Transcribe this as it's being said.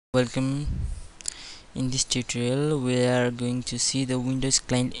Welcome. In this tutorial we are going to see the Windows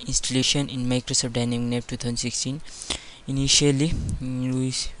client installation in Microsoft Dynamics NAV 2016. Initially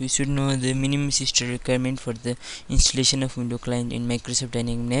we should know the minimum history requirement for the installation of Windows client in Microsoft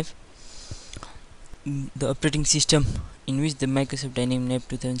Dynamics NAV. The operating system in which the Microsoft Dynamics NAV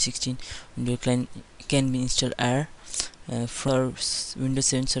 2016 Windows client can be installed are for Windows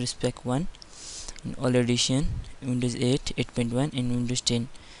 7 Service Pack 1 in all edition, Windows 8, 8.1 and Windows 10.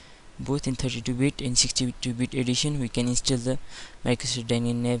 Both in 32-bit and 62-bit edition we can install the Microsoft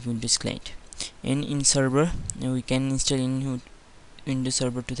Dynamics NAV Windows client. And in server we can install in Windows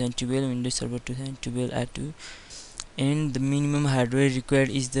Server 2012, Windows Server 2012 R2. And the minimum hardware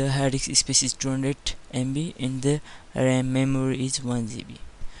required is the hard disk space is 200 MB and the RAM memory is 1 GB.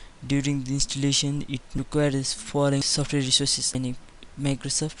 During the installation it requires following software resources and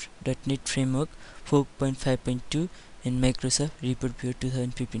Microsoft .NET Framework 4.5.2 and Microsoft Report Bureau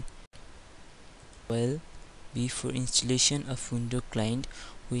 2015. Well, before installation of Windows client,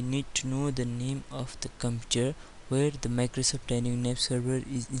 we need to know the name of the computer where the Microsoft Dynamics NAV server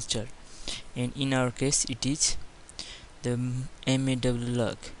is installed, and in our case it is the MAW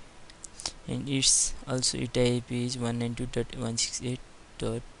log, and its also its IP is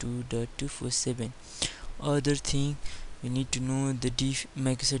 192.168.2.247. Other thing, we need to know the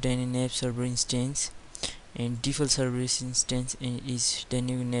Microsoft Dynamics NAV server instance, and default service instance is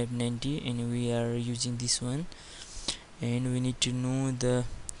Dynamics NAV 90 and we are using this one. And we need to know the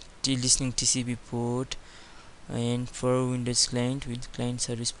listening TCP port, and for Windows client with client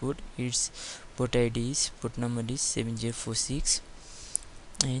service port its port number is 7046.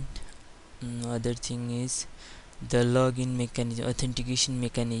 And other thing is the login mechanism, authentication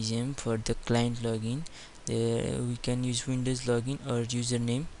mechanism for the client login. We can use Windows login or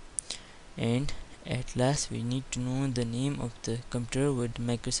username. And at last we need to know the name of the computer where the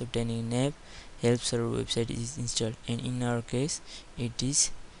Microsoft Dynamics NAV help server website is installed, and in our case it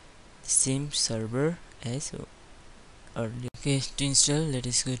is the same server as earlier. Okay, to install let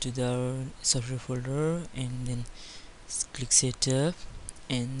us go to our software folder and then click setup,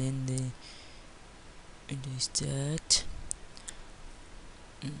 and then the Windows start.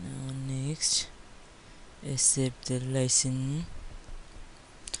 Now next accept the license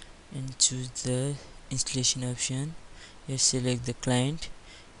and choose the installation option. Here select the client.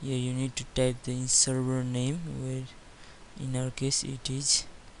 Here you need to type the server name, where in our case it is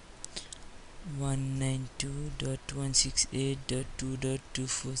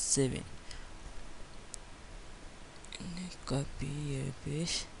 192.168.2.247. Copy here,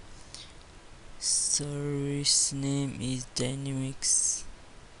 paste. Service name is Dynamics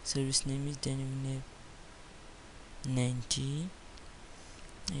NAV 90.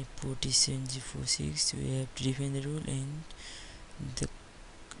 Port is 7046. We have to define the rule, and the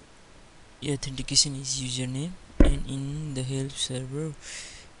authentication is username, and in the help server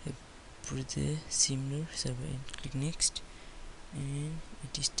put the similar server and click next, and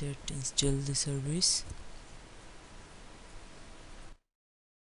it is start to install the service.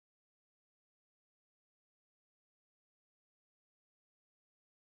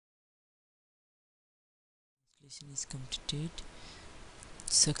 Installation is completed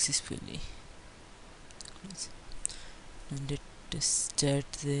successfully. And let us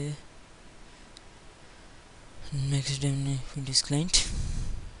start the Microsoft Dynamics Windows client.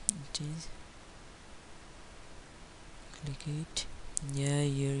 It is click it. Yeah,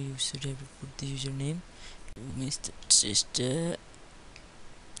 here you should have to put the username, Mr. Sister,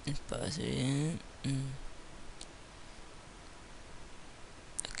 and password.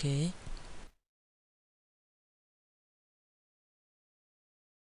 Okay.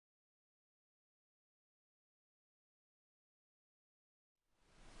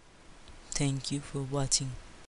 Thank you for watching.